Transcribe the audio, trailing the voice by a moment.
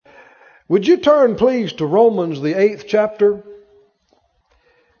Would you turn, please, to Romans, the 8th chapter?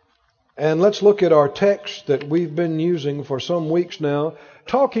 And let's look at our text that we've been using for some weeks now,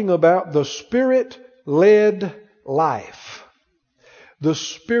 talking about the Spirit-led life. The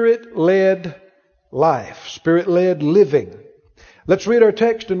Spirit-led life. Spirit-led living. Let's read our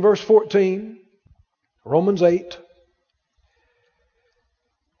text in verse 14. Romans 8.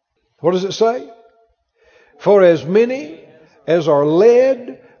 What does it say? For as many as are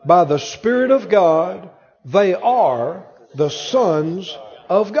led by the Spirit of God, they are the sons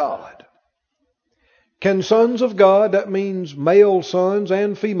of God. Can sons of God, that means male sons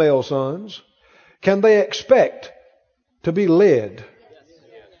and female sons, can they expect to be led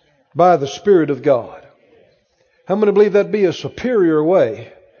by the Spirit of God? How many believe that'd be a superior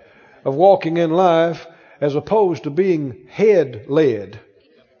way of walking in life as opposed to being head-led,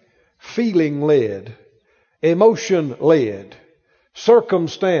 feeling-led, emotion-led,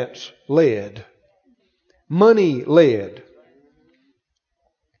 circumstance-led, money-led?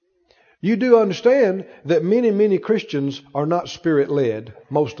 You do understand that many Christians are not Spirit-led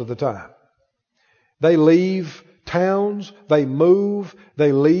most of the time. They leave towns, they move,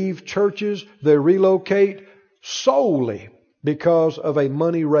 they leave churches, they relocate solely because of a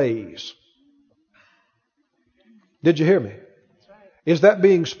money raise. Did you hear me? Is that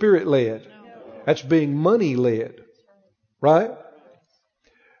being Spirit-led? That's being money-led. Right?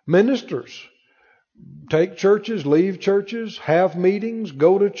 Ministers take churches, leave churches, have meetings,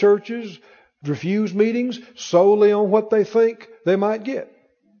 go to churches, refuse meetings solely on what they think they might get.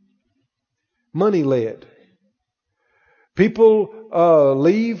 Money-led. People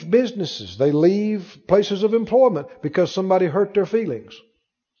leave businesses. They leave places of employment because somebody hurt their feelings.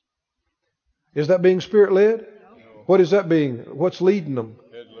 Is that being Spirit-led? What is that being? What's leading them?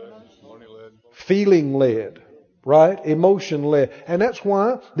 Feeling-led. Right? Emotion-led. And that's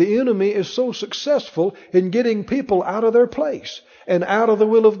why the enemy is so successful in getting people out of their place and out of the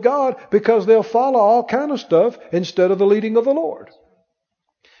will of God, because they'll follow all kind of stuff instead of the leading of the Lord.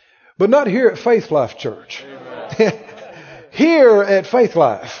 But not here at Faith Life Church. Here at Faith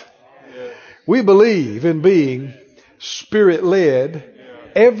Life, we believe in being Spirit-led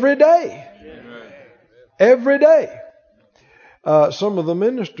every day. Every day. Some of the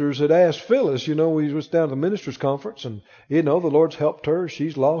ministers had asked Phyllis, we was down to the ministers' conference, and, the Lord's helped her.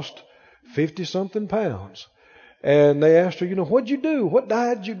 She's lost 50-something pounds. And they asked her, what'd you do? What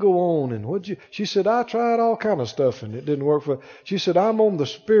diet did you go on? And she said, I tried all kind of stuff and it didn't work for her. She said, I'm on the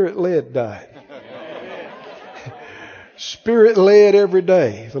Spirit-led diet. Spirit-led every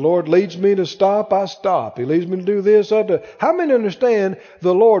day. The Lord leads me to stop, I stop. He leads me to do this, I do. How many understand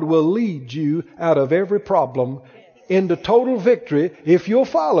the Lord will lead you out of every problem into total victory if you'll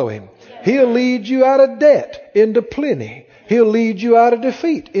follow Him? He'll lead you out of debt into plenty. He'll lead you out of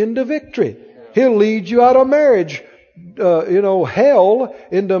defeat into victory. He'll lead you out of marriage, hell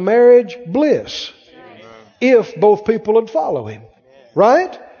into marriage bliss. If both people would follow Him.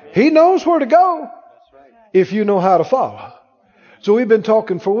 Right? He knows where to go if you know how to follow. So we've been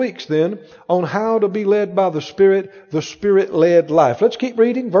talking for weeks then on how to be led by the Spirit-led life. Let's keep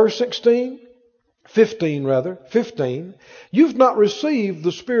reading. Verse 15. You've not received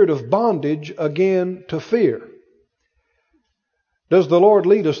the spirit of bondage again to fear. Does the Lord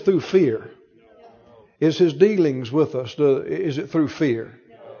lead us through fear? Is His dealings with us, is it through fear?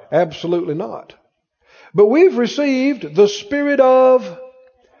 Absolutely not. But we've received the spirit of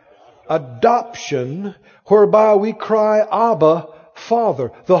adoption, whereby we cry, Abba,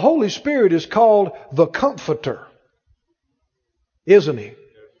 Father. The Holy Spirit is called the Comforter, isn't He?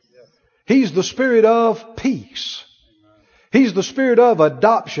 He's the Spirit of peace. He's the Spirit of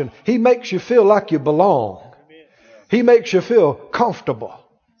adoption. He makes you feel like you belong. He makes you feel comfortable.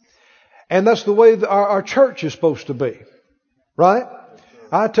 And that's the way that our church is supposed to be. Right?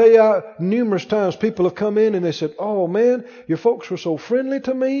 I tell you, numerous times people have come in and they said, oh man, your folks were so friendly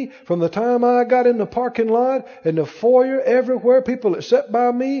to me from the time I got in the parking lot and the foyer, everywhere. People that sat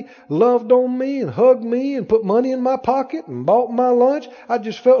by me, loved on me and hugged me and put money in my pocket and bought my lunch. I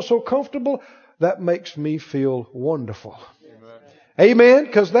just felt so comfortable. That makes me feel wonderful.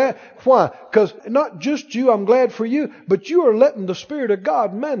 Amen. Why? Because not just you, I'm glad for you, but you are letting the Spirit of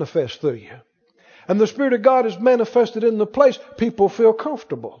God manifest through you. And the Spirit of God is manifested in the place. People feel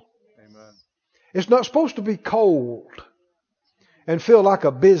comfortable. Amen. It's not supposed to be cold and feel like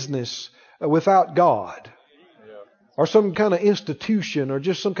a business without God. Yeah. Or some kind of institution or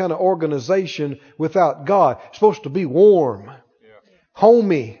just some kind of organization without God. It's supposed to be warm. Yeah.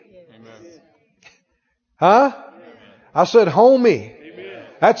 Homey. Amen. Huh? Amen. I said homey. Amen.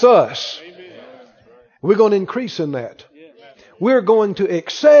 That's us. Amen. We're going to increase in that. We're going to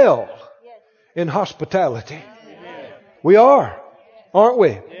excel in hospitality. We are, aren't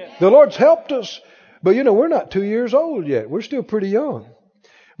we? The Lord's helped us. But we're not 2 years old yet. We're still pretty young.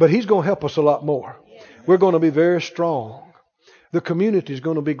 But He's going to help us a lot more. We're going to be very strong. The community is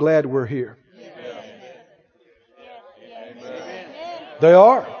going to be glad we're here. They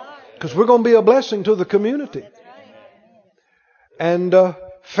are. Because we're going to be a blessing to the community. And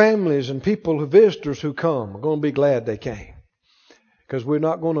families and people, visitors who come, are going to be glad they came. Because we're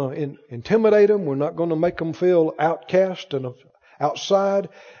not going to intimidate them. We're not going to make them feel outcast and outside.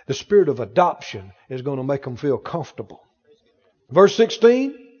 The spirit of adoption is going to make them feel comfortable. Verse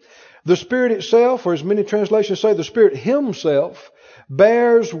 16, the Spirit itself, or as many translations say, the Spirit Himself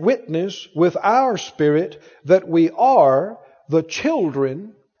bears witness with our spirit that we are the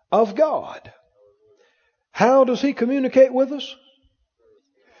children of God. How does He communicate with us?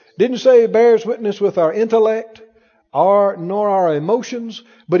 Didn't say He bears witness with our intellect nor our emotions,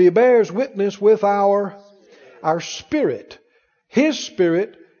 but He bears witness with our spirit. His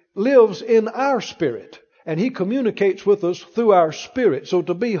Spirit lives in our spirit, and He communicates with us through our spirit. So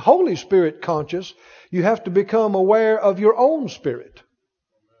to be Holy Spirit conscious, you have to become aware of your own spirit.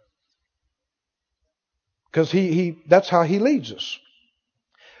 Because that's how He leads us.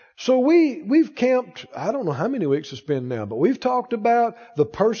 So we've camped, I don't know how many weeks it's been now, but we've talked about the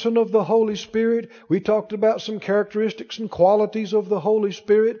person of the Holy Spirit. We talked about some characteristics and qualities of the Holy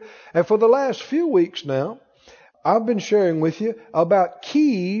Spirit. And for the last few weeks now, I've been sharing with you about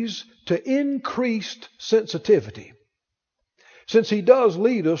keys to increased sensitivity. Since He does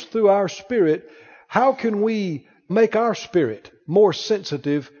lead us through our spirit, how can we make our spirit more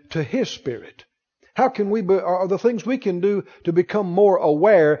sensitive to His Spirit? How can are the things we can do to become more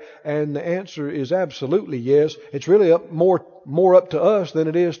aware? And the answer is absolutely yes. It's really more up to us than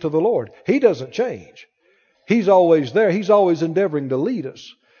it is to the Lord. He doesn't change. He's always there. He's always endeavoring to lead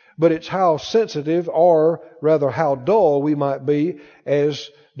us. But it's how sensitive, or rather how dull we might be, as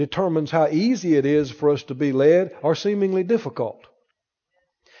determines how easy it is for us to be led or seemingly difficult.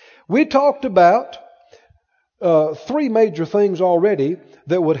 We talked about 3 major things already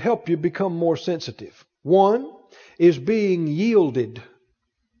that would help you become more sensitive. One is being yielded.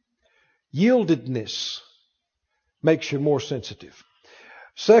 Yieldedness makes you more sensitive.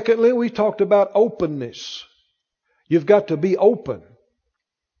 Secondly, we talked about openness. You've got to be open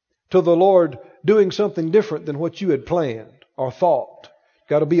to the Lord doing something different than what you had planned or thought. You've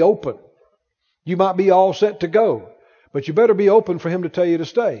got to be open. You might be all set to go, but you better be open for Him to tell you to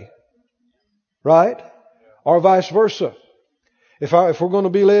stay. Right? Or vice versa. If we're going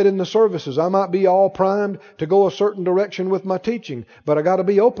to be led in the services, I might be all primed to go a certain direction with my teaching, but I got to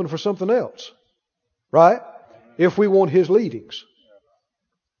be open for something else. Right? If we want His leadings.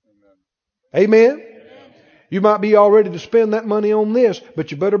 Amen? You might be all ready to spend that money on this, but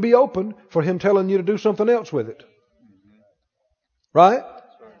you better be open for Him telling you to do something else with it. Right?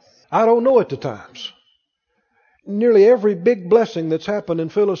 I don't know at the times. Nearly every big blessing that's happened in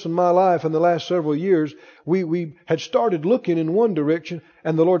Phyllis and my life in the last several years, we had started looking in one direction,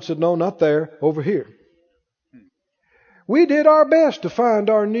 and the Lord said, no, not there, over here. We did our best to find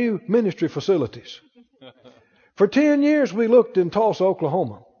our new ministry facilities. For 10 years we looked in Tulsa,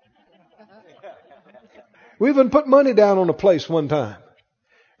 Oklahoma. We even put money down on a place one time.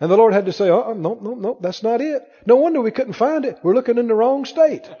 And the Lord had to say, no, that's not it. No wonder we couldn't find it. We're looking in the wrong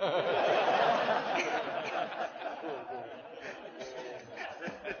state.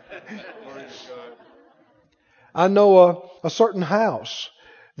 I know a certain house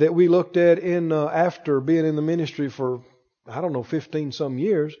that we looked at after being in the ministry for, 15 some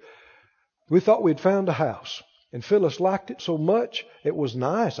years. We thought we'd found a house. And Phyllis liked it so much. It was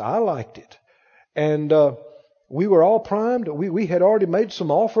nice. I liked it. And we were all primed. We had already made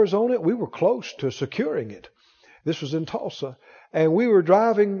some offers on it. We were close to securing it. This was in Tulsa. And we were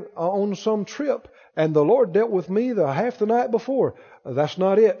driving on some trip. And the Lord dealt with me half the night before. That's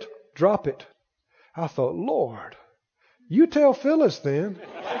not it. Drop it. I thought, Lord, you tell Phyllis then.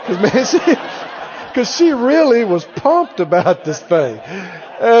 Because she really was pumped about this thing.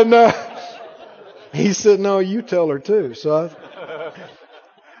 And He said, no, you tell her too. So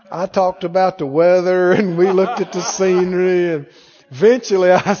I talked about the weather, and we looked at the scenery, and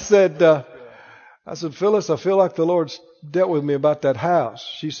eventually I said, Phyllis, I feel like the Lord's dealt with me about that house.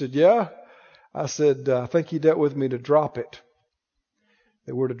 She said, yeah. I said, I think He dealt with me to drop it.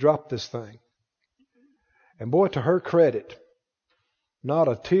 That we're to drop this thing. And boy, to her credit, not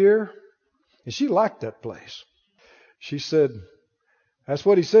a tear. And she liked that place. She said, that's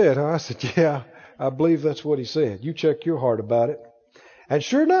what He said, huh? I said, yeah, I believe that's what He said. You check your heart about it. And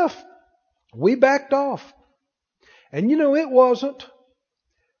sure enough, we backed off. And it wasn't,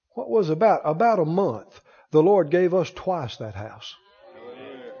 what was about a month, the Lord gave us twice that house.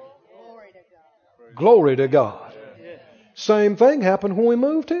 Glory to God. Same thing happened when we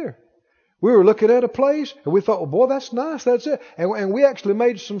moved here. We were looking at a place and we thought, well, boy, that's nice. That's it. And we actually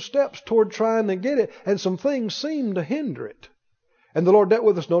made some steps toward trying to get it. And some things seemed to hinder it. And the Lord dealt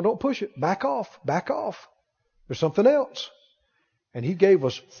with us. No, don't push it. Back off. Back off. There's something else. And He gave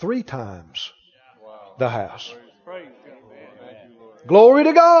us 3 times the house. Glory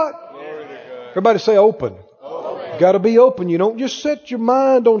to God. Everybody say open. Got to be open. You don't just set your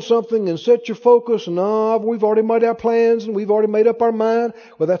mind on something and set your focus and we've already made our plans and we've already made up our mind.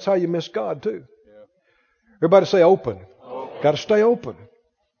 Well, that's how you miss God too. Everybody say open. Got to stay open.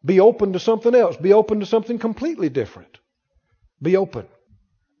 Be open to something else. Be open to something completely different. Be open.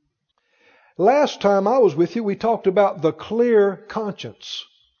 Last time I was with you, we talked about the clear conscience.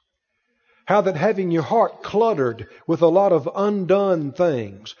 How that having your heart cluttered with a lot of undone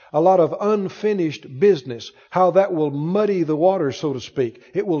things, a lot of unfinished business, how that will muddy the water, so to speak.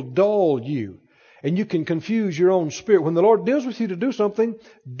 It will dull you. And you can confuse your own spirit. When the Lord deals with you to do something,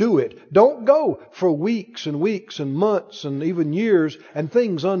 do it. Don't go for weeks and weeks and months and even years and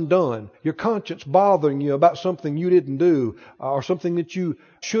things undone. Your conscience bothering you about something you didn't do, or something that you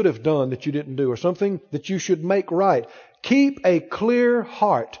should have done that you didn't do, or something that you should make right. Keep a clear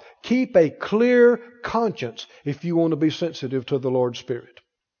heart. Keep a clear conscience if you want to be sensitive to the Lord's Spirit.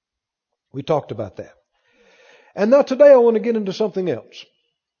 We talked about that. And now today I want to get into something else.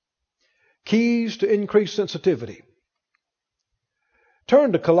 Keys to increased sensitivity.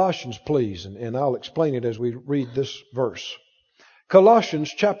 Turn to Colossians, please, and I'll explain it as we read this verse.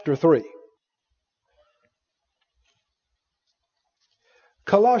 Colossians chapter 3.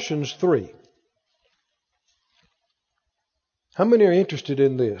 Colossians 3. How many are interested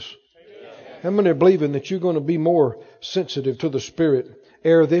in this? How many are believing that you're going to be more sensitive to the Spirit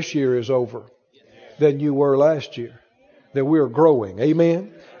ere this year is over than you were last year? That we're growing.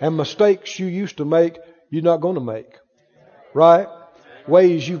 Amen? And mistakes you used to make, you're not going to make. Right?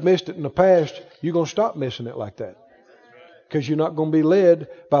 Ways you've missed it in the past, you're going to stop missing it like that. Because you're not going to be led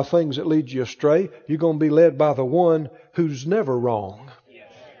by things that lead you astray. You're going to be led by the one who's never wrong.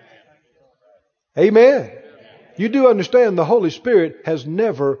 Amen? You do understand the Holy Spirit has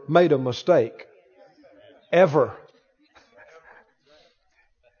never made a mistake. Ever.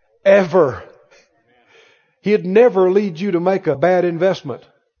 Ever. He'd never lead you to make a bad investment.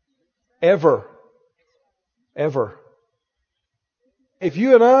 Ever. Ever. If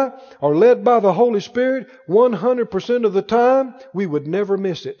you and I are led by the Holy Spirit 100% of the time, we would never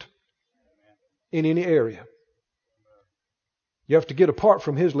miss it in any area. You have to get apart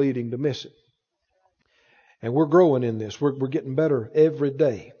from His leading to miss it. And we're growing in this. We're getting better every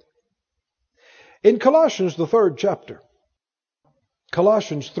day. In Colossians, the 3rd chapter,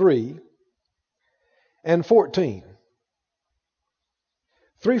 Colossians 3 and 14.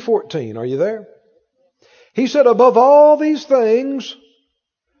 3:14. Are you there? He said, above all these things,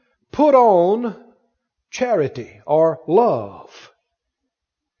 put on charity or love,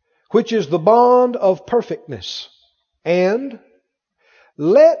 which is the bond of perfectness. And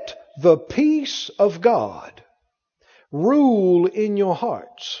let the peace of God rule in your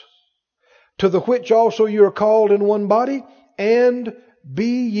hearts, to the which also you are called in one body, and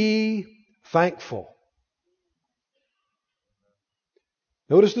be ye thankful.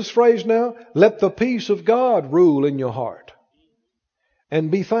 Notice this phrase now. Let the peace of God rule in your heart, and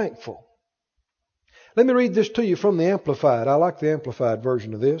be thankful. Let me read this to you from the Amplified. I like the Amplified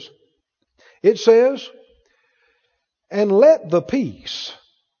version of this. It says, and let the peace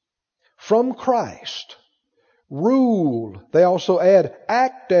from Christ rule. They also add,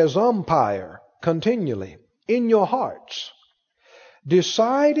 act as umpire continually in your hearts,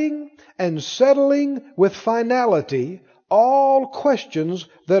 deciding and settling with finality all questions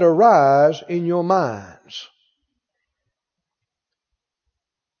that arise in your minds.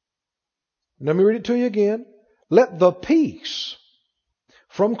 Let me read it to you again. Let the peace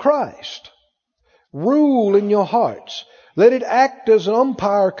from Christ rule in your hearts. Let it act as an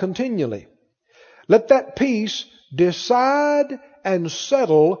umpire continually. Let that peace decide and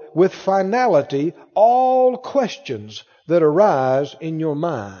settle with finality all questions that arise in your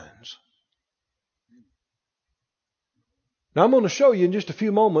minds. Now I'm going to show you in just a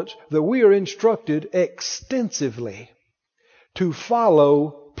few moments that we are instructed extensively to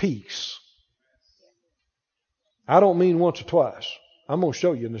follow peace. I don't mean once or twice. I'm going to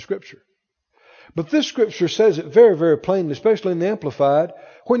show you in the Scripture. But this Scripture says it very, very plainly, especially in the Amplified.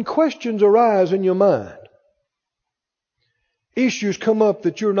 When questions arise in your mind, issues come up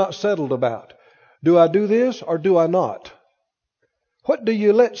that you're not settled about. Do I do this or do I not? What do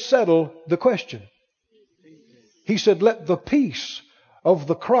you let settle the question? He said, let the peace of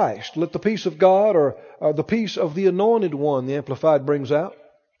the Christ, let the peace of God, or the peace of the Anointed One, the Amplified brings out,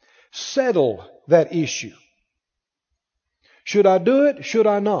 settle that issue. Should I do it? Should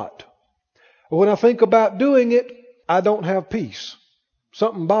I not? When I think about doing it, I don't have peace.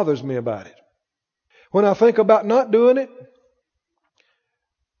 Something bothers me about it. When I think about not doing it,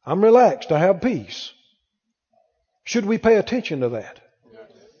 I'm relaxed. I have peace. Should we pay attention to that?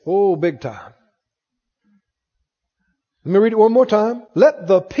 Oh, big time. Let me read it one more time. Let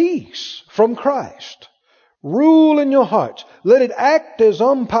the peace from Christ rule in your hearts. Let it act as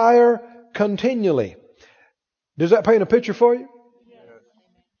umpire continually. Does that paint a picture for you?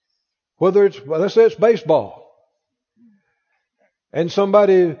 Whether it's, let's say it's baseball. And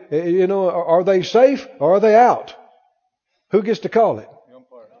somebody, are they safe or are they out? Who gets to call it?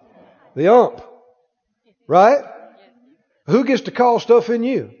 The ump. Right? Who gets to call stuff in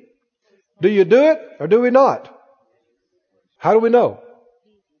you? Do you do it or do we not? How do we know?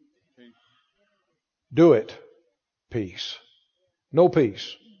 Do it. Peace. No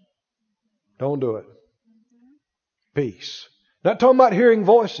peace. Don't do it. Peace. Not talking about hearing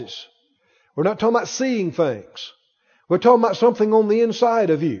voices. We're not talking about seeing things. We're talking about something on the inside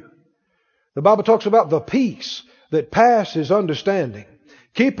of you. The Bible talks about the peace that passes understanding.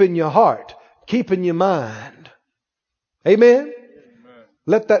 Keeping your heart. Keeping your mind. Amen?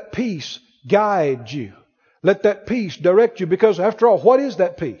 Let that peace guide you. Let that peace direct you. Because after all, what is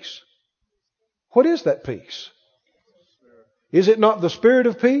that peace? What is that peace? Is it not the Spirit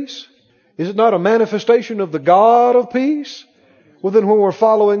of peace? Is it not a manifestation of the God of peace? Well, then when we're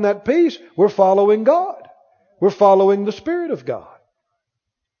following that peace, we're following God. We're following the Spirit of God.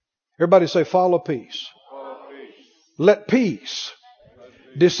 Everybody say, follow peace. Follow peace. Let peace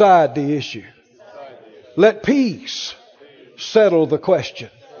decide the issue. Let peace settle the question.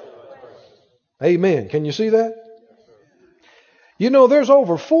 Amen. Can you see that? You know, there's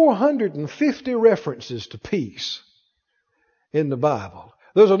over 450 references to peace in the Bible.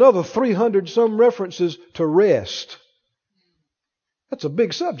 There's another 300 some references to rest. That's a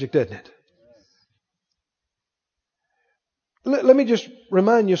big subject, isn't it? Let me just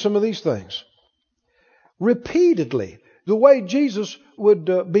remind you some of these things. Repeatedly, the way Jesus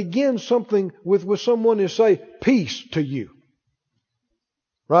would begin something with someone is say, peace to you.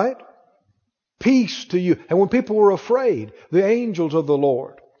 Right? Peace to you. And when people were afraid, the angels of the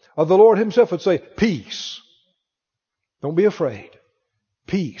Lord Himself would say, peace. Don't be afraid.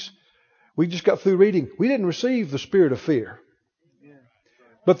 Peace. We just got through reading. We didn't receive the spirit of fear,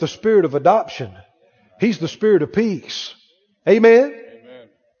 but the spirit of adoption. He's the spirit of peace. Amen? Amen.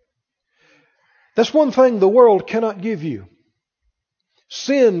 That's one thing the world cannot give you.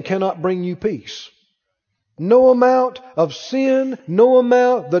 Sin cannot bring you peace. No amount of sin,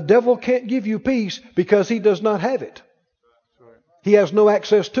 the devil can't give you peace because he does not have it. He has no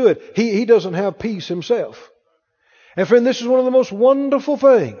access to it. He doesn't have peace himself. And friend, this is one of the most wonderful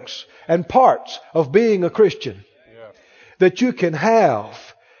things and parts of being a Christian that you can have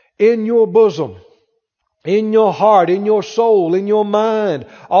in your bosom, in your heart, in your soul, in your mind,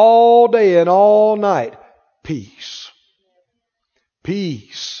 all day and all night. Peace.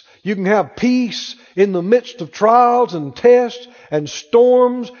 Peace. You can have peace in the midst of trials and tests and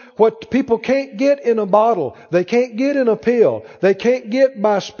storms. What people can't get in a bottle, they can't get in a pill, they can't get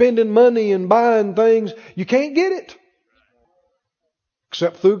by spending money and buying things. You can't get it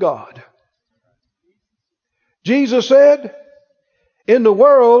except through God. Jesus said, in the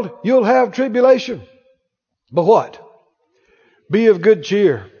world you'll have tribulation. But what? Be of good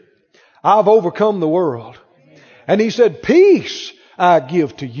cheer. I've overcome the world. And He said, peace I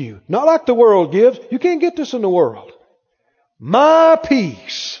give to you. Not like the world gives. You can't get this in the world. My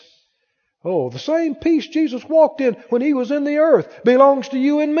peace. Oh, the same peace Jesus walked in when He was in the earth belongs to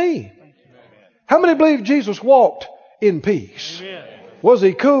you and me. How many believe Jesus walked in peace? Amen. Was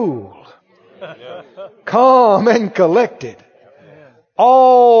He cool? Calm and collected?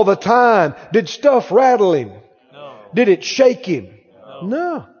 All the time. Did stuff rattle Him? No. Did it shake Him?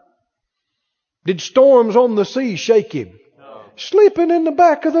 No. Did storms on the sea shake Him? No. Sleeping in the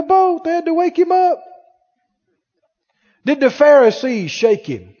back of the boat, they had to wake Him up. Did the Pharisees shake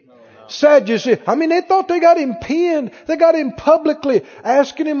Him? Sadducees, they thought they got Him pinned. They got Him publicly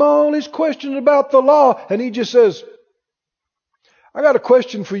asking Him all these questions about the law. And He just says, I got a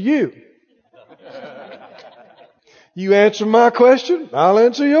question for you. You answer my question, I'll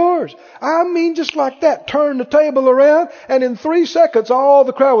answer yours. Just like that. Turn the table around, and in 3 seconds, all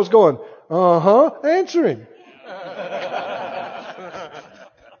the crowd was going, answer Him.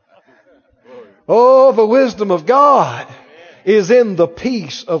 Oh, the wisdom of God. is in the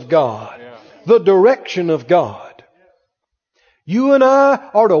peace of God, the direction of God. You and I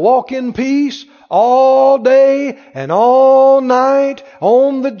are to walk in peace all day and all night,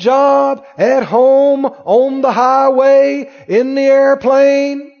 on the job, at home, on the highway, in the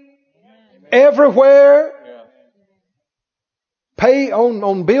airplane, everywhere. Pay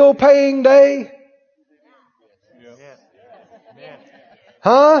on bill paying day.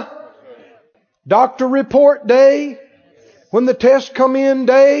 Huh? Doctor report day. When the tests come in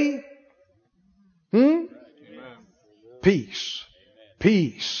day. Peace.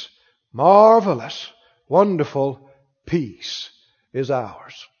 Peace. Marvelous, wonderful peace is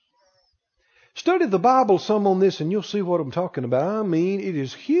ours. Study the Bible some on this and you'll see what I'm talking about. I mean, it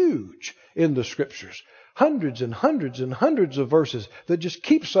is huge in the Scriptures. Hundreds and hundreds and hundreds of verses that just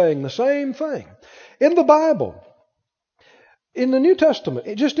keep saying the same thing. In the Bible, in the New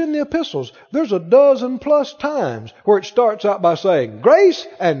Testament, just in the epistles, there's a dozen plus times where it starts out by saying, grace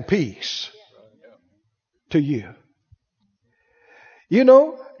and peace to you. You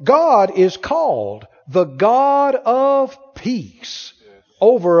know, God is called the God of peace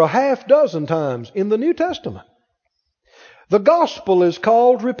over a half dozen times in the New Testament. The gospel is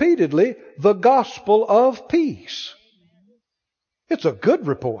called repeatedly the gospel of peace. It's a good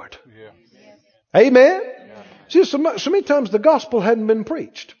report. Amen? See, so many times the gospel hadn't been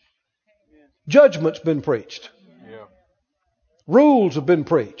preached. Judgment's been preached. Rules have been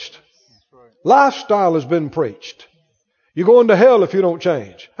preached. Lifestyle has been preached. You're going to hell if you don't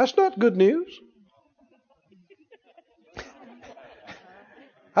change. That's not good news.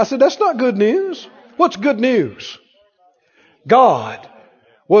 I said, that's not good news. What's good news? God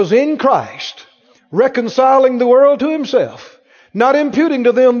was in Christ, reconciling the world to Himself, not imputing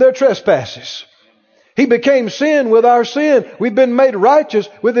to them their trespasses. He became sin with our sin. We've been made righteous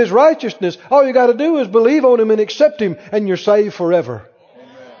with His righteousness. All you got to do is believe on Him and accept Him, and you're saved forever. Amen.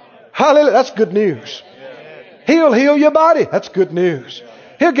 Hallelujah. That's good news. He'll heal your body. That's good news.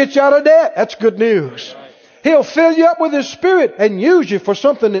 He'll get you out of debt. That's good news. He'll fill you up with His Spirit and use you for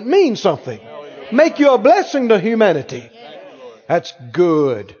something that means something. Make you a blessing to humanity. That's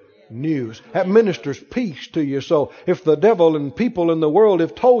good news. That ministers peace to your soul. If the devil and people in the world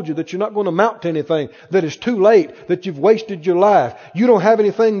have told you that you're not going to amount to anything, that it's too late, that you've wasted your life, you don't have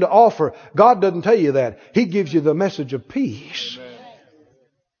anything to offer, God doesn't tell you that. He gives you the message of peace.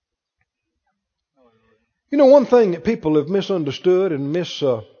 You know, one thing that people have misunderstood and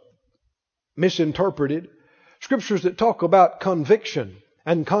misinterpreted, scriptures that talk about conviction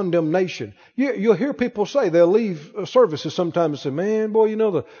and condemnation. You'll hear people say, they'll leave services sometimes and say, man, boy, you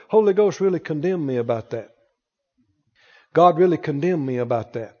know, the Holy Ghost really condemned me about that. God really condemned me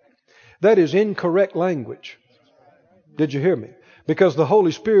about that. That is incorrect language. Did you hear me? Because the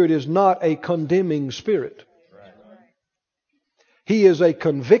Holy Spirit is not a condemning spirit. He is a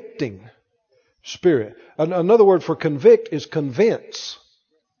convicting Spirit. Another word for convict is convince.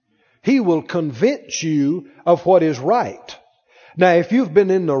 He will convince you of what is right. Now, if you've been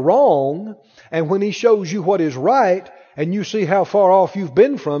in the wrong, and when He shows you what is right, and you see how far off you've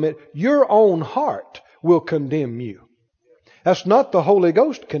been from it, your own heart will condemn you. That's not the Holy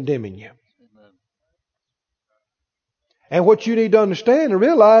Ghost condemning you. And what you need to understand and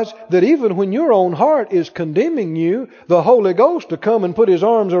realize that even when your own heart is condemning you, the Holy Ghost will come and put His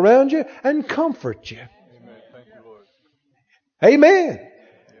arms around you and comfort you. Amen. Thank you, Lord. Amen.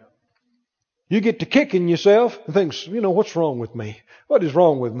 Yeah. You get to kicking yourself and think, you know, what's wrong with me? What is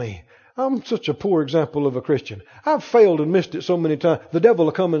wrong with me? I'm such a poor example of a Christian. I've failed and missed it so many times. The devil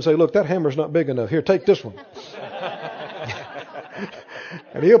will come and say, look, that hammer's not big enough. Here, take this one.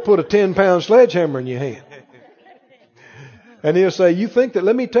 And he'll put a 10-pound sledgehammer in your hand. And he'll say, you think that,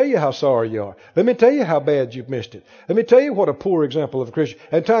 let me tell you how sorry you are. Let me tell you how bad you've missed it. Let me tell you what a poor example of a Christian.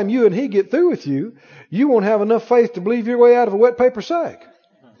 At the time you and he get through with you, you won't have enough faith to believe your way out of a wet paper sack.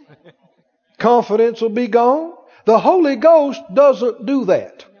 Confidence will be gone. The Holy Ghost doesn't do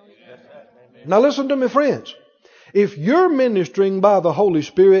that. Now listen to me, friends. If you're ministering by the Holy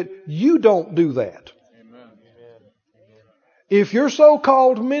Spirit, you don't do that. If your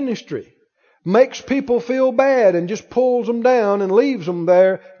so-called ministry makes people feel bad and just pulls them down and leaves them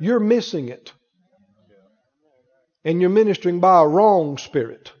there, you're missing it. And you're ministering by a wrong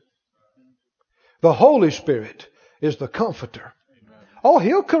spirit. The Holy Spirit is the comforter. Oh,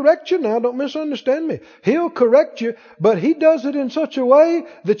 He'll correct you now. Don't misunderstand me. He'll correct you, but He does it in such a way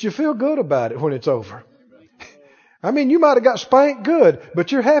that you feel good about it when it's over. I mean, you might have got spanked good,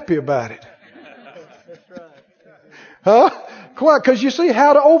 but you're happy about it. Huh? Quite, because you see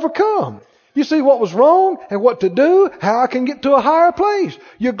how to overcome. You see what was wrong and what to do, how I can get to a higher place.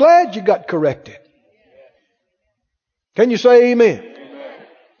 You're glad you got corrected. Can you say amen? Amen.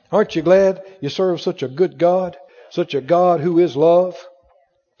 Aren't you glad you serve such a good God? Such a God who is love?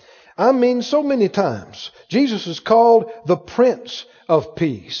 I mean, so many times, Jesus is called the Prince of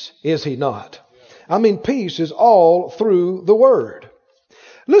Peace, is He not? I mean, peace is all through the Word.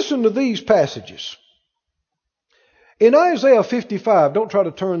 Listen to these passages. In Isaiah 55, don't try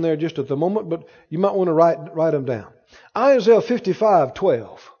to turn there just at the moment, but you might want to write them down. Isaiah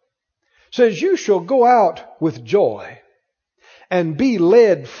 55:12 says, you shall go out with joy and be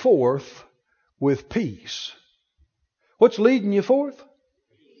led forth with peace. What's leading you forth?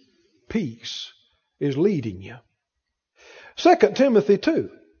 Peace is leading you. 2 Timothy 2.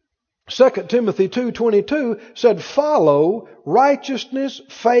 2 Timothy 2:22 said, follow righteousness,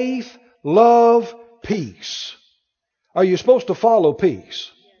 faith, love, peace. Are you supposed to follow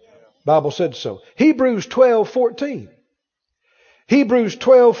peace? Bible said so. Hebrews 12:14. Hebrews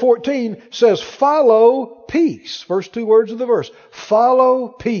 12:14 says, follow peace. First two words of the verse. Follow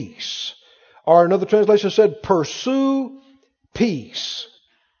peace. Or another translation said, pursue peace.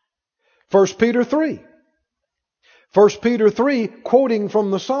 1 Peter 3. 1 Peter 3, quoting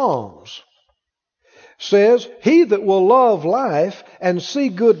from the Psalms, says, he that will love life and see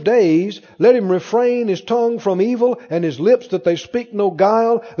good days, let him refrain his tongue from evil and his lips that they speak no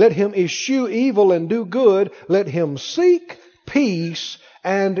guile. Let him eschew evil and do good. Let him seek peace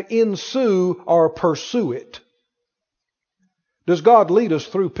and ensue or pursue it. Does God lead us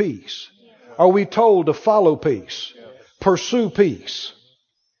through peace? Are we told to follow peace? Pursue peace.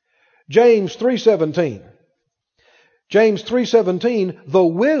 James 3:17. James 3:17, the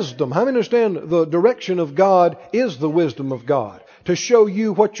wisdom. How many understand the direction of God is the wisdom of God? To show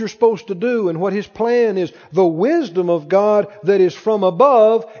you what you're supposed to do and what His plan is. The wisdom of God that is from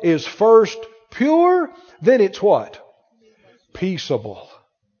above is first pure, then it's what? Peaceable.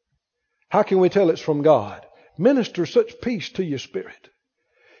 How can we tell it's from God? Minister such peace to your spirit.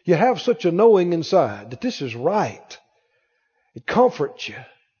 You have such a knowing inside that this is right. It comforts you.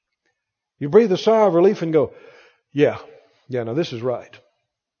 You breathe a sigh of relief and go, yeah, no, this is right.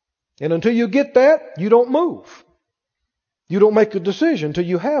 And until you get that, you don't move. You don't make a decision until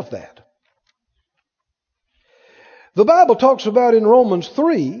you have that. The Bible talks about in Romans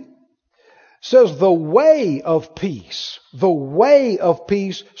 3, says the way of peace. The way of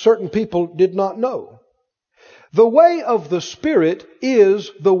peace certain people did not know. The way of the Spirit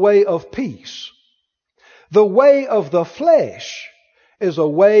is the way of peace. The way of the flesh is a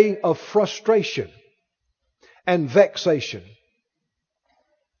way of frustration and vexation.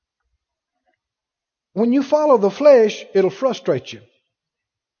 When you follow the flesh, it'll frustrate you.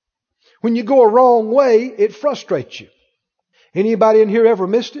 When you go a wrong way, it frustrates you. Anybody in here ever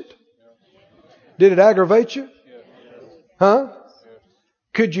missed it? Did it aggravate you? Huh?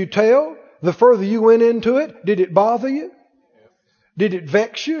 Could you tell the further you went into it? Did it bother you? Did it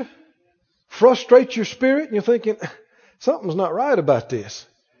vex you? Frustrate your spirit? And you're thinking, something's not right about this.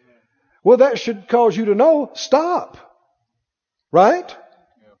 Well, that should cause you to know, stop. Right?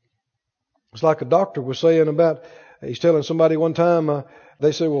 It's like a doctor was saying about, he's telling somebody one time,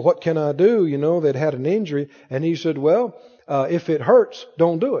 they said, well, what can I do? You know, they'd had an injury. And he said, well, if it hurts,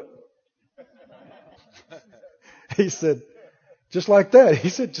 don't do it. He said, just like that. He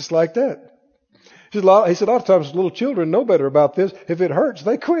said, just like that. He said, a lot of times little children know better about this. If it hurts,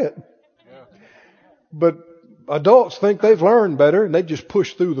 they quit. But adults think they've learned better and they just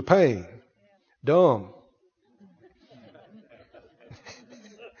push through the pain. Dumb.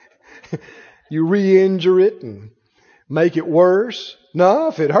 You re-injure it and make it worse. No,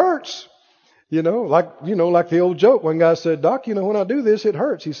 if it hurts, like the old joke. One guy said, Doc, when I do this, it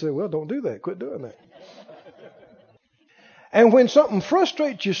hurts. He said, well, don't do that. Quit doing that. And when something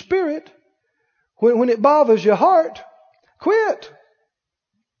frustrates your spirit, when it bothers your heart, quit.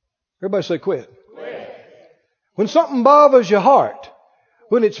 Everybody say quit. Quit. When something bothers your heart,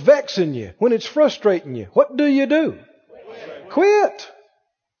 when it's vexing you, when it's frustrating you, what do? Quit.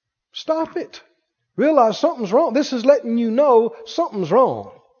 Stop it. Realize something's wrong. This is letting you know something's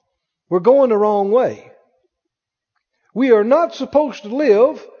wrong. We're going the wrong way. We are not supposed to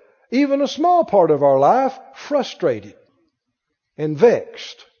live even a small part of our life frustrated and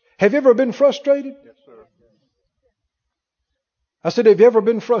vexed. Have you ever been frustrated? Yes, sir. I said, have you ever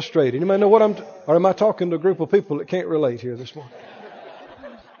been frustrated? You might know what or am I talking to a group of people that can't relate here this morning?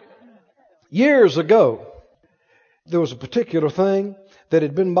 Years ago, there was a particular thing that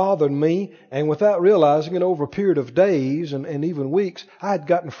had been bothering me, and without realizing it, over a period of days and even weeks, I had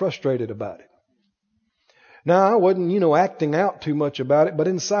gotten frustrated about it. Now, I wasn't, acting out too much about it, but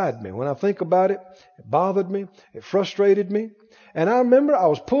inside me, when I think about it, it bothered me, it frustrated me. And I remember I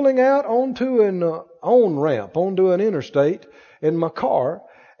was pulling out onto on-ramp onto an interstate in my car.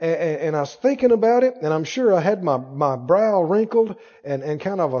 And I was thinking about it, and I'm sure I had my brow wrinkled and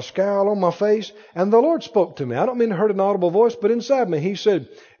kind of a scowl on my face. And the Lord spoke to me. I don't mean to hurt an audible voice, but inside me He said,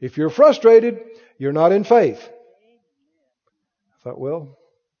 if you're frustrated, you're not in faith. I thought, well,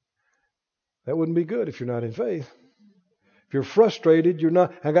 that wouldn't be good if you're not in faith. If you're frustrated, you're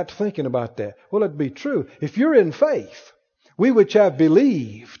not. I got to thinking about that. Well, it'd be true. If you're in faith, we which have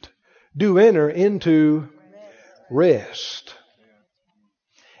believed do enter into rest.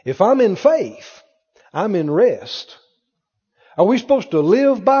 If I'm in faith, I'm in rest. Are we supposed to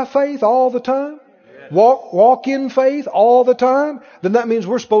live by faith all the time? Walk in faith all the time? Then that means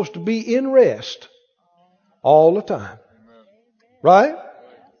we're supposed to be in rest all the time. Right?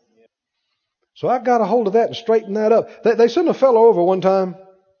 So I got a hold of that and straightened that up. They sent a fellow over one time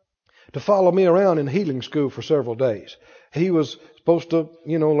to follow me around in healing school for several days. He was supposed to,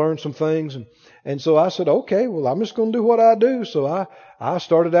 learn some things. And so I said, okay, well, I'm just going to do what I do. So I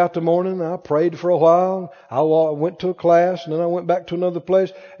started out the morning. I prayed for a while. I went to a class, and then I went back to another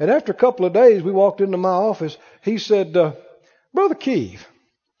place. And after a couple of days, we walked into my office. He said, Brother Keith.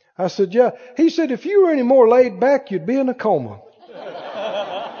 I said, yeah. He said, if you were any more laid back, you'd be in a coma.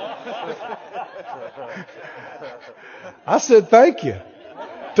 I said, thank you.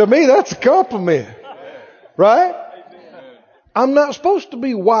 To me, that's a compliment. Right? I'm not supposed to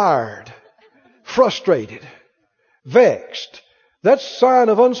be wired, frustrated, vexed. That's a sign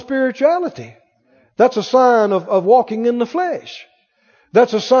of unspirituality. That's a sign of walking in the flesh.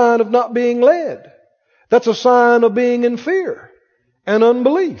 That's a sign of not being led. That's a sign of being in fear and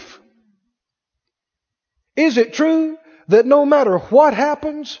unbelief. Is it true that no matter what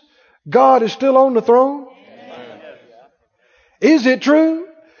happens, God is still on the throne? Is it true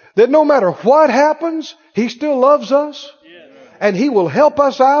that no matter what happens, He still loves us? And He will help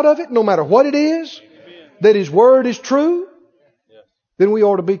us out of it no matter what it is? That His Word is true? Then we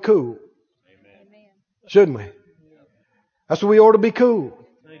ought to be cool. Shouldn't we? That's what we ought to be cool.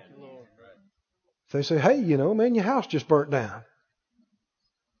 If they say, hey, man, your house just burnt down.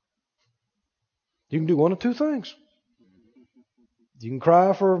 You can do one of two things. You can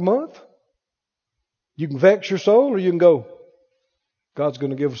cry for a month. You can vex your soul, or you can go, God's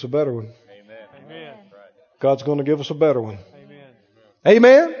going to give us a better one. Amen. God's going to give us a better one. Amen.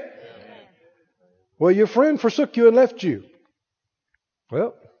 Amen? Well, your friend forsook you and left you.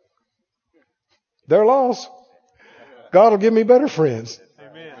 Well, they're lost. God will give me better friends.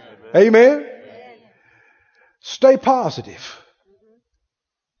 Amen. Amen. Stay positive.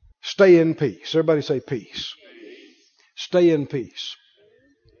 Stay in peace. Everybody say peace. Stay in peace.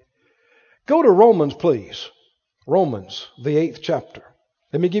 Go to Romans, please. Romans, the 8th chapter.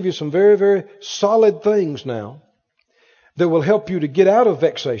 Let me give you some very, very solid things now that will help you to get out of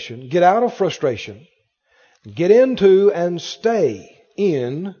vexation, get out of frustration, get into and stay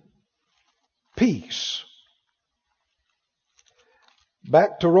in peace.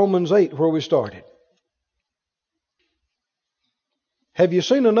 Back to Romans 8 where we started. Have you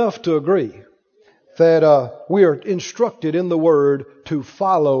seen enough to agree that we are instructed in the Word to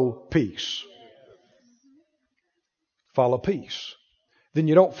follow peace? Follow peace. Then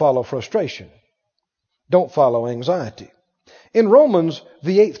you don't follow frustration. Don't follow anxiety. In Romans,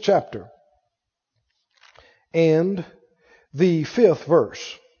 the 8th chapter and the 5th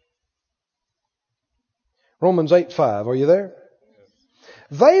verse. Romans 8:5. Are you there?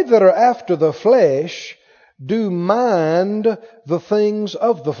 They that are after the flesh do mind the things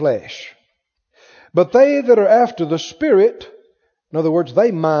of the flesh. But they that are after the Spirit, in other words,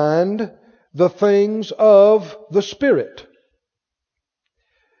 they mind the things of the Spirit.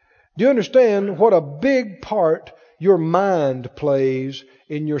 Do you understand what a big part your mind plays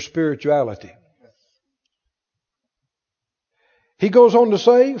in your spirituality? He goes on to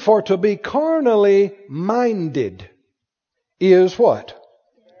say, for to be carnally minded is what?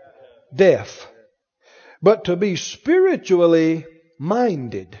 Death. But to be spiritually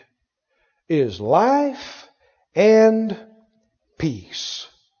minded is life and peace.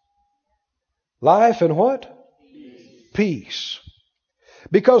 Life and what? Peace.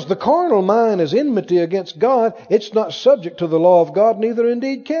 Because the carnal mind is enmity against God, it's not subject to the law of God, neither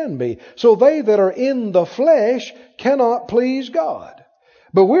indeed can be. So they that are in the flesh cannot please God.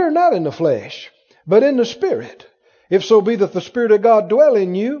 But we're not in the flesh, but in the Spirit. If so be that the Spirit of God dwell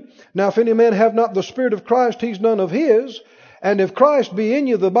in you. Now if any man have not the Spirit of Christ, he's none of his. And if Christ be in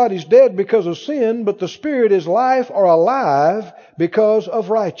you, the body's dead because of sin, but the Spirit is life or alive because of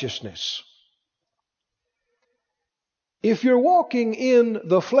righteousness. If you're walking in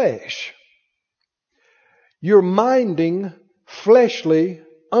the flesh, you're minding fleshly,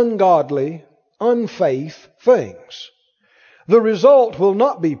 ungodly, unfaith things. The result will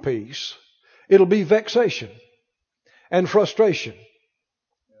not be peace. It'll be vexation and frustration.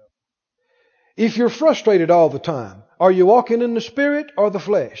 If you're frustrated all the time, are you walking in the Spirit or the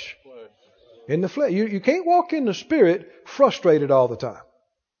flesh? In the flesh. You can't walk in the Spirit frustrated all the time.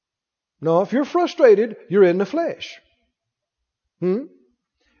 No, if you're frustrated, you're in the flesh.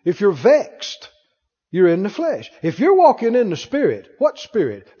 If you're vexed, you're in the flesh. If you're walking in the Spirit, what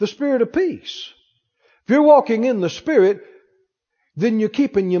Spirit? The Spirit of peace. If you're walking in the Spirit, then you're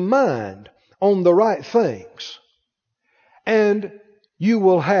keeping your mind on the right things. And you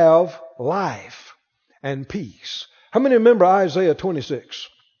will have life and peace. How many remember Isaiah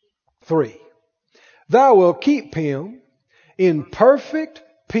 26:3? Thou wilt keep him in perfect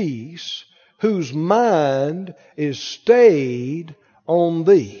peace whose mind is stayed on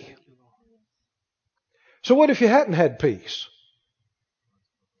thee. So what if you hadn't had peace?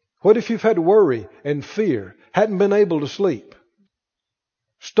 What if you've had worry and fear, hadn't been able to sleep?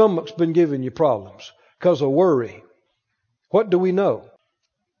 Stomach's been giving you problems because of worry. What do we know?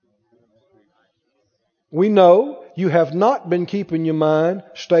 We know you have not been keeping your mind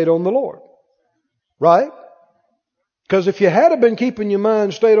stayed on the Lord. Right? Because if you had been keeping your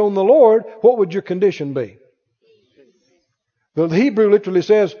mind stayed on the Lord, what would your condition be? The Hebrew literally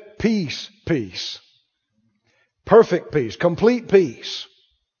says, peace, peace. Perfect peace, complete peace.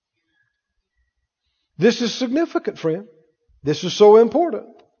 This is significant, friend. This is so important.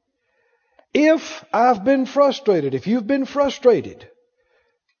 If I've been frustrated, if you've been frustrated,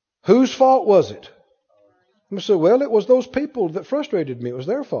 whose fault was it? I say, well, it was those people that frustrated me. It was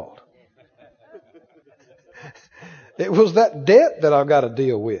their fault. It was that debt that I've got to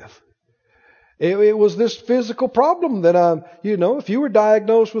deal with. It was this physical problem that if you were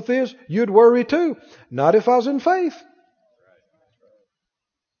diagnosed with this, you'd worry too. Not if I was in faith.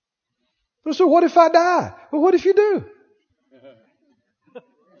 So what if I die? Well, what if you do?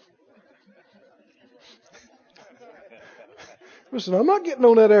 Listen, I'm not getting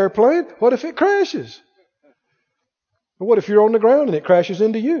on that airplane. What if it crashes? Well, what if you're on the ground and it crashes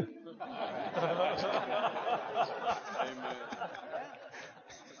into you?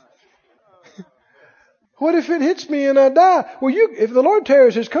 What if it hits me and I die? Well, if the Lord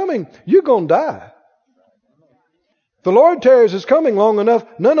tarries His coming, you're going to die. If the Lord tarries His coming long enough,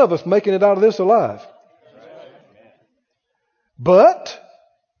 none of us making it out of this alive. But,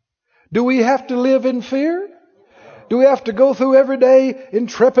 do we have to live in fear? Do we have to go through every day in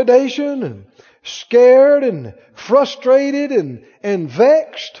trepidation and scared and frustrated and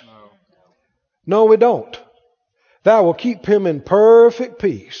vexed? No, we don't. Thou will keep him in perfect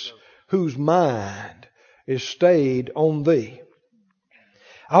peace whose mind is stayed on thee.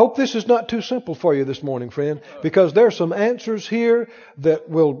 I hope this is not too simple for you this morning, friend, because there are some answers here that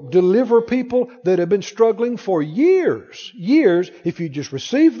will deliver people that have been struggling for years, if you just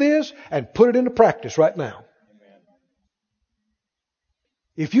receive this and put it into practice right now.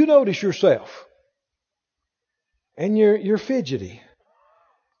 If you notice yourself and you're fidgety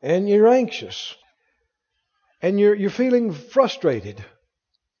and you're anxious and you're feeling frustrated,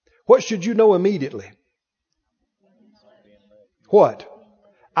 what should you know immediately? What?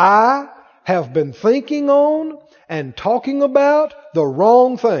 I have been thinking on and talking about the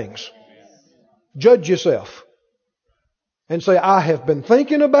wrong things. Judge yourself and say, I have been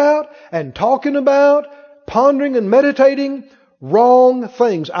thinking about and talking about, pondering and meditating wrong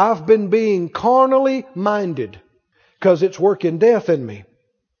things. I've been being carnally minded because it's working death in me.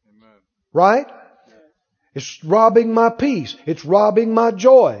 Right? It's robbing my peace. It's robbing my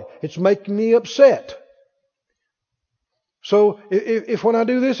joy. It's making me upset. So if when I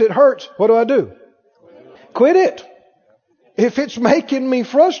do this it hurts, what do? Quit it. If it's making me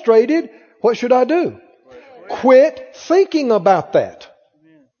frustrated, what should I do? Quit thinking about that.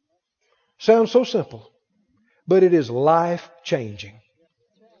 Sounds so simple. But it is life changing.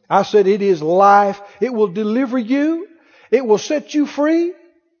 I said it is life. It will deliver you. It will set you free.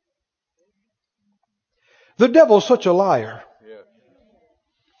 The devil's such a liar.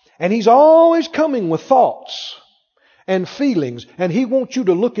 And he's always coming with thoughts and feelings. And he wants you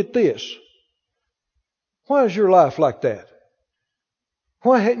to look at this. Why is your life like that?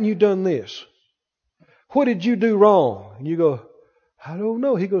 Why hadn't you done this? What did you do wrong? And you go, I don't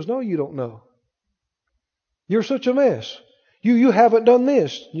know. He goes, no, you don't know. You're such a mess. You haven't done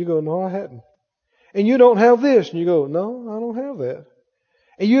this. You go, no, I hadn't. And you don't have this. And you go, no, I don't have that.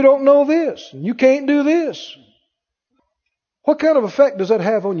 And you don't know this. And you can't do this. What kind of effect does that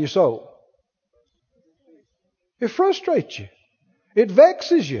have on your soul? It frustrates you. It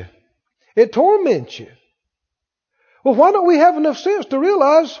vexes you. It torments you. Well, why don't we have enough sense to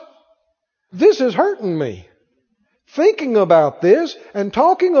realize This is hurting me. Thinking about this and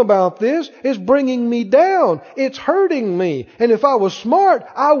talking about this is bringing me down. It's hurting me. And if I was smart,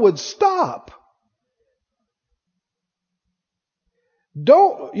 I would stop.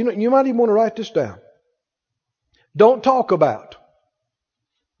 You might even want to write this down. Don't talk about.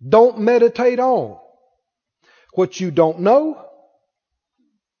 Don't meditate on what you don't know,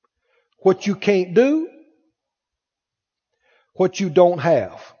 what you can't do, what you don't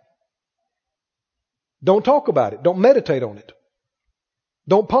have. Don't talk about it. Don't meditate on it.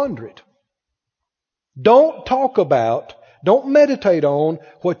 Don't ponder it. Don't talk about, don't meditate on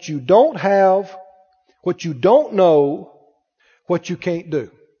what you don't have, what you don't know, what you can't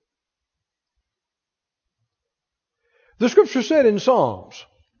do. The scripture said in Psalms,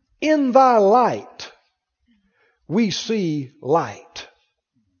 in thy light we see light.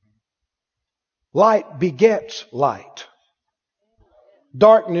 Light begets light.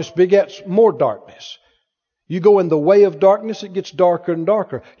 Darkness begets more darkness. You go in the way of darkness, it gets darker and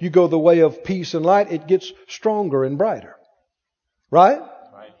darker. You go the way of peace and light, it gets stronger and brighter. Right?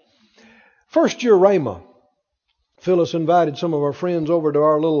 First year Rhema, Phyllis invited some of our friends over to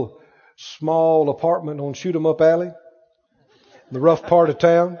our little small apartment on Shoot 'em Up Alley, the rough part of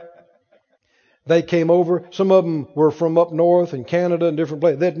town. They came over. Some of them were from up north in Canada and different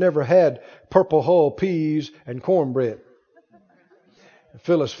places. They'd never had Purple Hull peas and cornbread.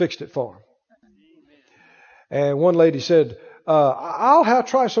 Phyllis fixed it for them. And one lady said, I'll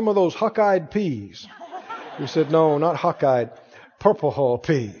try some of those huck-eyed peas. We said, no, not huck-eyed, Purple Hull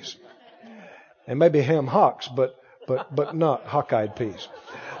peas. And maybe ham hocks, but not huck-eyed peas.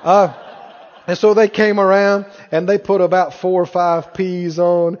 And so they came around and they put about 4 or 5 peas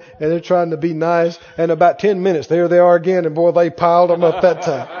on and they're trying to be nice. And about 10 minutes, there they are again. And boy, they piled them up that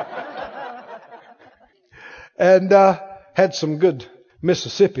time. And had some good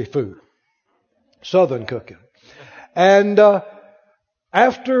Mississippi food. Southern cooking. And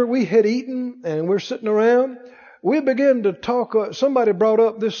after we had eaten and we're sitting around, we began to talk. Somebody brought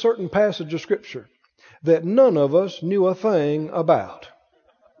up this certain passage of Scripture that none of us knew a thing about.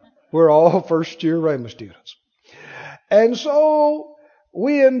 We're all first year Rhema students. And so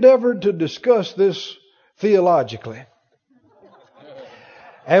we endeavored to discuss this theologically.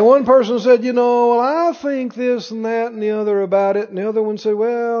 And one person said, I think this and that and the other about it. And the other one said,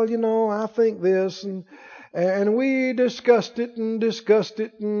 well, I think this. And we discussed it and discussed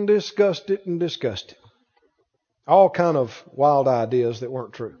it and discussed it and discussed it. All kind of wild ideas that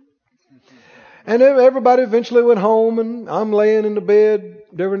weren't true. And everybody eventually went home and I'm laying in the bed,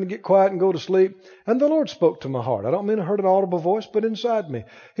 endeavoring to get quiet and go to sleep. And the Lord spoke to my heart. I don't mean I heard an audible voice, but inside me.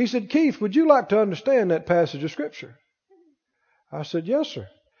 He said, Keith, would you like to understand that passage of Scripture? I said, yes, sir.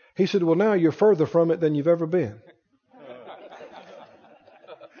 He said, well, now you're further from it than you've ever been.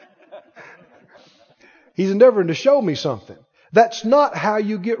 He's endeavoring to show me something. That's not how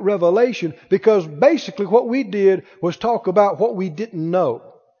you get revelation, because basically what we did was talk about what we didn't know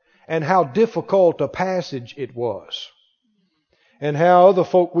and how difficult a passage it was. And how other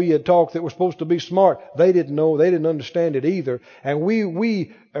folk we had talked that were supposed to be smart, they didn't know, they didn't understand it either. And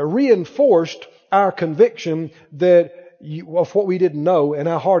we reinforced our conviction of what we didn't know and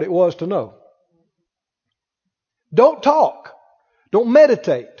how hard it was to know. Don't talk. Don't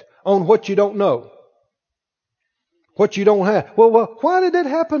meditate on what you don't know. What you don't have. Well, why did that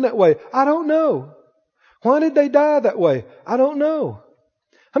happen that way? I don't know. Why did they die that way? I don't know.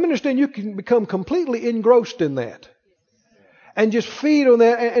 I understand you can become completely engrossed in that. And just feed on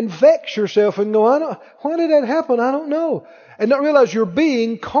that and vex yourself and go, why did that happen? I don't know. And not realize you're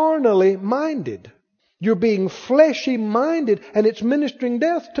being carnally minded. You're being fleshy minded and it's ministering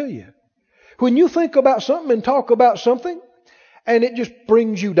death to you. When you think about something and talk about something and it just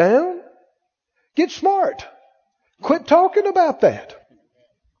brings you down, get smart. Quit talking about that.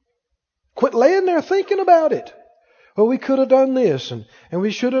 Quit laying there thinking about it. Well, we could have done this and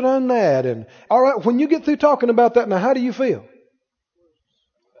we should have done that. And all right, when you get through talking about that, now how do you feel?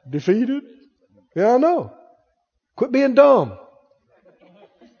 Defeated? Yeah, I know. Quit being dumb.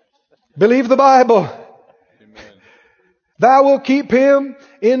 Believe the Bible. Amen. Thou will keep him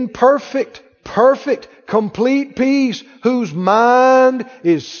in perfect, complete peace, whose mind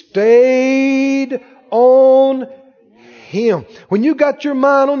is stayed on Him. When you got your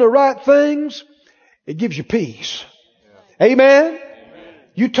mind on the right things, it gives you peace. Yeah. Amen?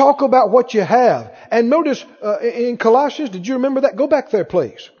 You talk about what you have. And notice in Colossians, did you remember that? Go back there,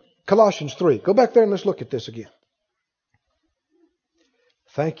 please. Colossians 3. Go back there and let's look at this again.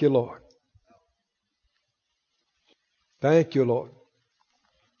 Thank you, Lord. Thank you, Lord.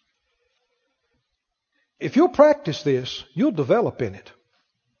 If you'll practice this, you'll develop in it.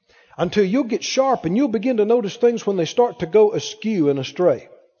 until you'll get sharp and you'll begin to notice things when they start to go askew and astray.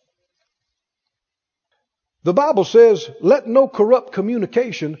 The Bible says, let no corrupt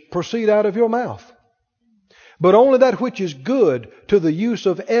communication proceed out of your mouth, but only that which is good to the use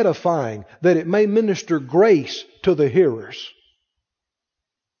of edifying, that it may minister grace to the hearers.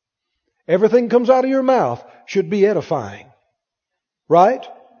 Everything comes out of your mouth should be edifying. Right?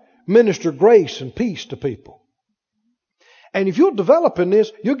 Minister grace and peace to people. And if you'll develop in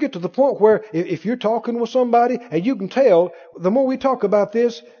this, you'll get to the point where if you're talking with somebody and you can tell, the more we talk about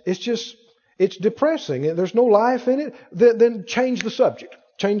this, it's depressing and there's no life in it, then change the subject.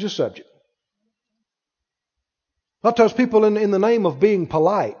 Change the subject. A lot of times people in the name of being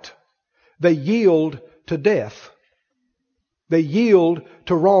polite, they yield to death. They yield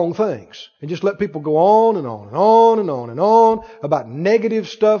to wrong things and just let people go on and on and on and on and on about negative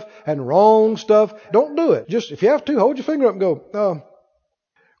stuff and wrong stuff. Don't do it. Just if you have to, hold your finger up and go,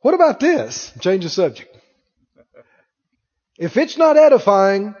 what about this? Change the subject. If it's not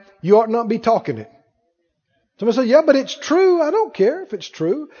edifying, you ought not be talking it. Somebody say, yeah, but it's true. I don't care if it's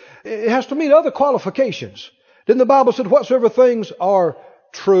true. It has to meet other qualifications. Then the Bible said, whatsoever things are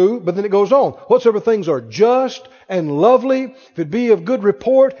true, but then it goes on. Whatsoever things are just and lovely, if it be of good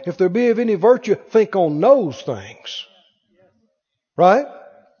report, if there be of any virtue, think on those things. Right?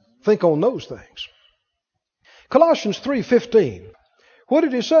 Think on those things. Colossians 3:15. What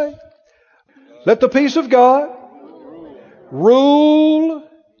did he say? Let the peace of God rule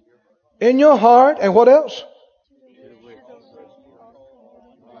in your heart. And what else?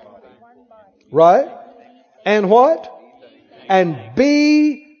 Right? And what? And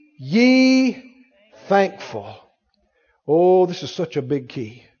be ye thankful. Oh, this is such a big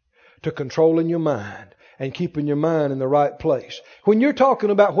key to controlling your mind and keeping your mind in the right place. When you're talking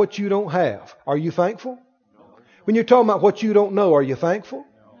about what you don't have, are you thankful? When you're talking about what you don't know, are you thankful?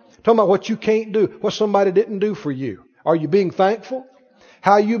 Talking about what you can't do, what somebody didn't do for you, are you being thankful?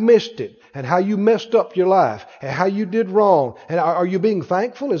 How you missed it and how you messed up your life and how you did wrong. And are you being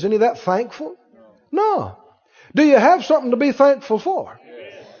thankful? Is any of that thankful? No. Do you have something to be thankful for?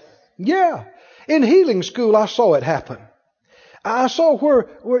 Yes. Yeah. In healing school, I saw it happen. I saw where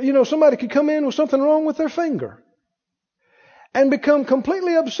somebody could come in with something wrong with their finger and become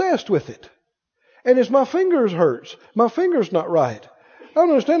completely obsessed with it. And as my fingers hurts, my finger's not right. I don't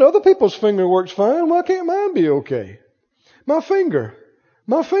understand. Other people's finger works fine. Why can't mine be okay? My finger.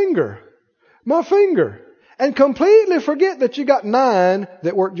 And completely forget that you got 9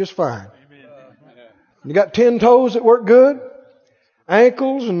 that work just fine. You got 10 toes that work good,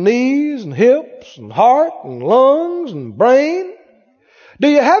 ankles and knees and hips and heart and lungs and brain. Do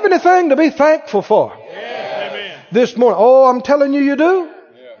you have anything to be thankful for? Yeah. This morning? Oh, I'm telling you, you do.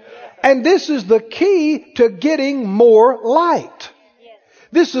 Yeah. And this is the key to getting more light.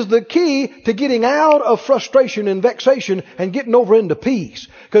 This is the key to getting out of frustration and vexation and getting over into peace.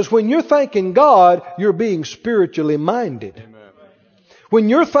 Because when you're thanking God, you're being spiritually minded. Amen. When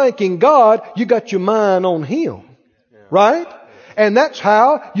you're thanking God, you got your mind on Him. Right? And that's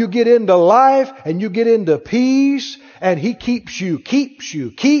how you get into life and you get into peace. And He keeps you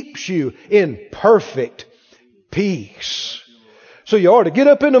in perfect peace. So you ought to get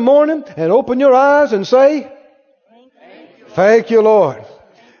up in the morning and open your eyes and say, thank you, Lord.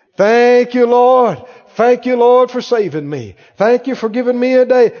 Thank you, Lord. Thank you, Lord, for saving me. Thank you for giving me a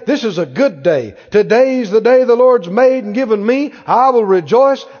day. This is a good day. Today's the day the Lord's made and given me. I will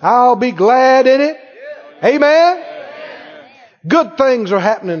rejoice. I'll be glad in it. Amen. Good things are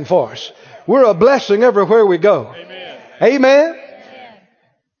happening for us. We're a blessing everywhere we go. Amen.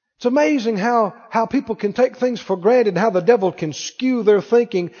 It's amazing how people can take things for granted, how the devil can skew their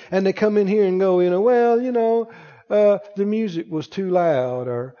thinking, and they come in here and go, the music was too loud,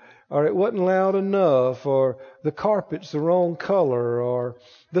 or it wasn't loud enough, or the carpet's the wrong color, or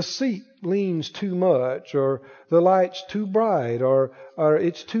the seat leans too much, or the light's too bright, or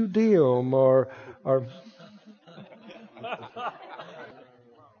it's too dim, or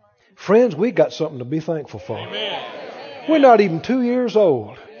Friends, we got something to be thankful for. Amen. We're not even 2 years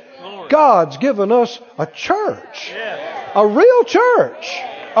old. God's given us a church, a real church,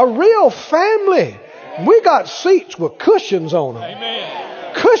 a real family. We got seats with cushions on them.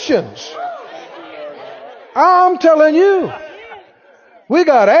 Amen. Cushions. I'm telling you, we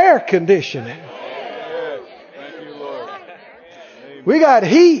got air conditioning. We got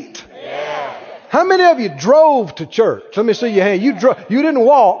heat. How many of you drove to church? Let me see your hand. You didn't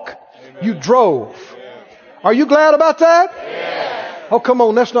walk. You drove. Are you glad about that? Oh, come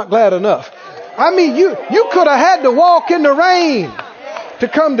on. That's not glad enough. I mean, you could have had to walk in the rain to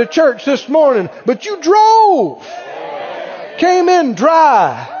come to church this morning, but you drove. Came in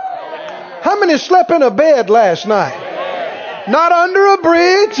dry. How many slept in a bed last night? Not under a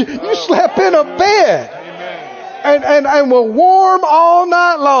bridge. You slept in a bed. And were warm all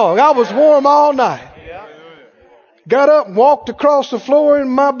night long. I was warm all night. Got up and walked across the floor in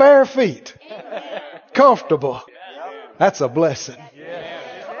my bare feet. Comfortable. That's a blessing.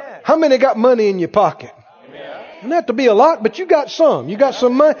 How many got money in your pocket? Doesn't have to be a lot, but you got some. You got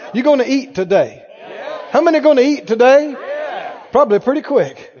some money. You're going to eat today. How many are going to eat today? Probably pretty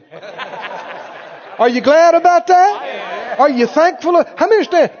quick. Are you glad about that? Are you thankful? How many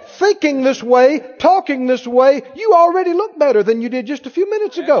understand? Thinking this way, talking this way, you already look better than you did just a few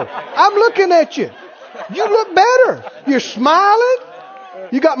minutes ago. I'm looking at you. You look better. You're smiling.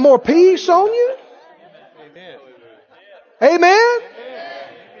 You got more peace on you. Amen?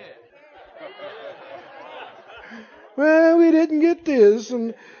 Well, we didn't get this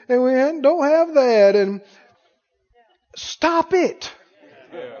and we don't have that. And stop it.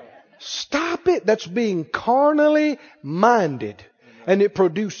 Stop it. That's being carnally minded. And it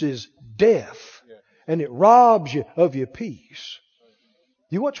produces death. And it robs you of your peace.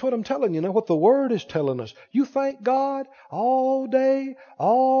 You watch what I'm telling you now, what the Word is telling us. You thank God all day,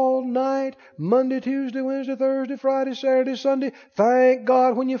 all night, Monday, Tuesday, Wednesday, Thursday, Friday, Saturday, Sunday. Thank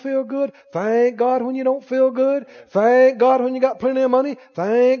God when you feel good. Thank God when you don't feel good. Thank God when you got plenty of money.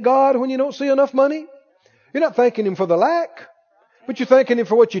 Thank God when you don't see enough money. You're not thanking Him for the lack, but you're thanking Him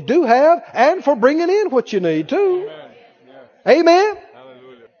for what you do have and for bringing in what you need too. Amen?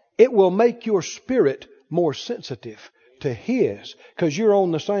 It will make your spirit more sensitive to His, because you're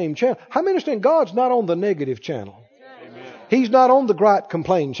on the same channel. How many understand God's not on the negative channel? Amen. He's not on the gripe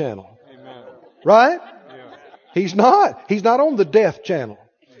complain channel. Amen. Right? Yeah. He's not. He's not on the death channel.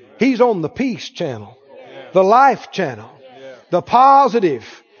 Yeah. He's on the peace channel. Yeah. The life channel. Yeah. The positive.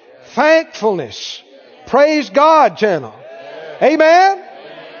 Yeah. Thankfulness. Yeah. Praise God channel. Yeah. Amen?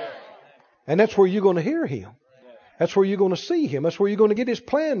 Yeah. And that's where you're going to hear Him. That's where you're going to see Him. That's where you're going to get His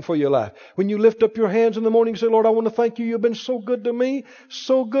plan for your life. When you lift up your hands in the morning and say, Lord, I want to thank You. You've been so good to me.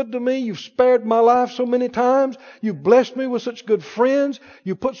 So good to me. You've spared my life so many times. You've blessed me with such good friends.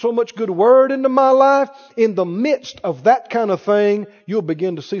 You put so much good word into my life. In the midst of that kind of thing, you'll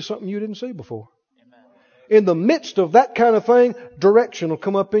begin to see something you didn't see before. In the midst of that kind of thing, direction will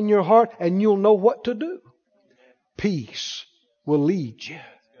come up in your heart and you'll know what to do. Peace will lead you.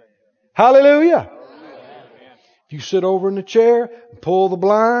 Hallelujah. You sit over in the chair, pull the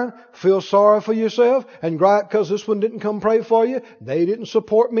blind, feel sorry for yourself, and gripe because this one didn't come pray for you. They didn't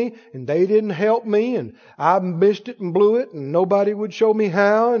support me, and they didn't help me, and I missed it and blew it, and nobody would show me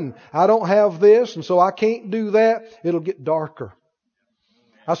how, and I don't have this, and so I can't do that. It'll get darker.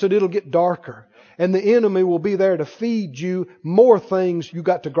 I said it'll get darker. And the enemy will be there to feed you more things you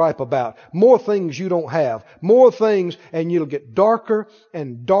got to gripe about. More things you don't have. More things, and you'll get darker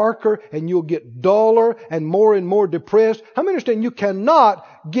and darker, and you'll get duller and more depressed. How many understand you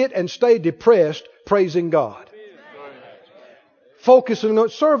cannot get and stay depressed praising God? Focusing on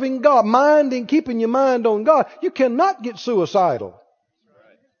serving God, keeping your mind on God. You cannot get suicidal.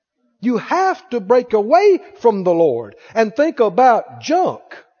 You have to break away from the Lord and think about junk.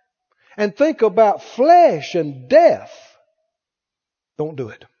 And think about flesh and death. Don't do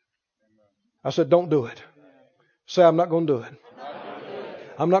it. I said, don't do it. Say, I'm not going to do it.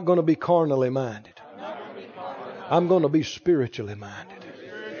 I'm not going to be carnally minded. I'm going to be spiritually minded.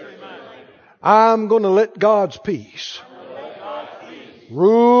 I'm going to let God's peace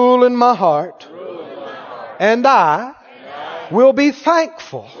rule in my heart. And I will be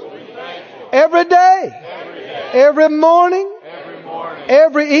thankful every day, every morning,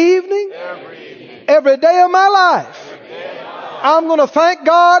 every evening, every day of my life. I'm going to thank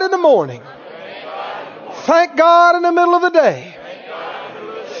God in the morning. Thank God in the middle of the day.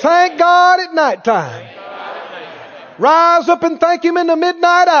 Thank God at nighttime. Rise up and thank Him in the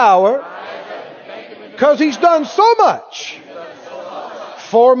midnight hour, because He's done so much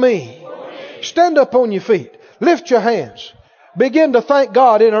for me. Stand up on your feet. Lift your hands. Begin to thank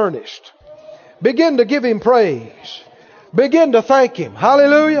God in earnest. Begin to give Him praise. Begin to thank Him.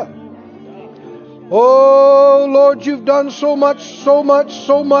 Hallelujah. Oh, Lord, You've done so much, so much,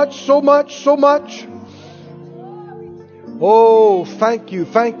 so much, so much, so much. Oh, thank You,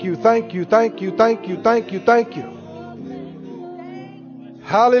 thank You, thank You, thank You, thank You, thank You, thank You.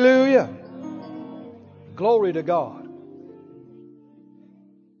 Hallelujah. Glory to God.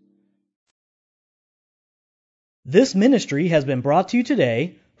 This ministry has been brought to you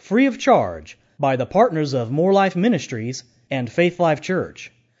today free of charge by the partners of More Life Ministries and Faith Life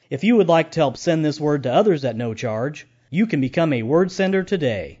Church. If you would like to help send this word to others at no charge, you can become a word sender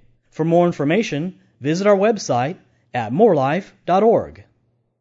today. For more information, visit our website at morelife.org.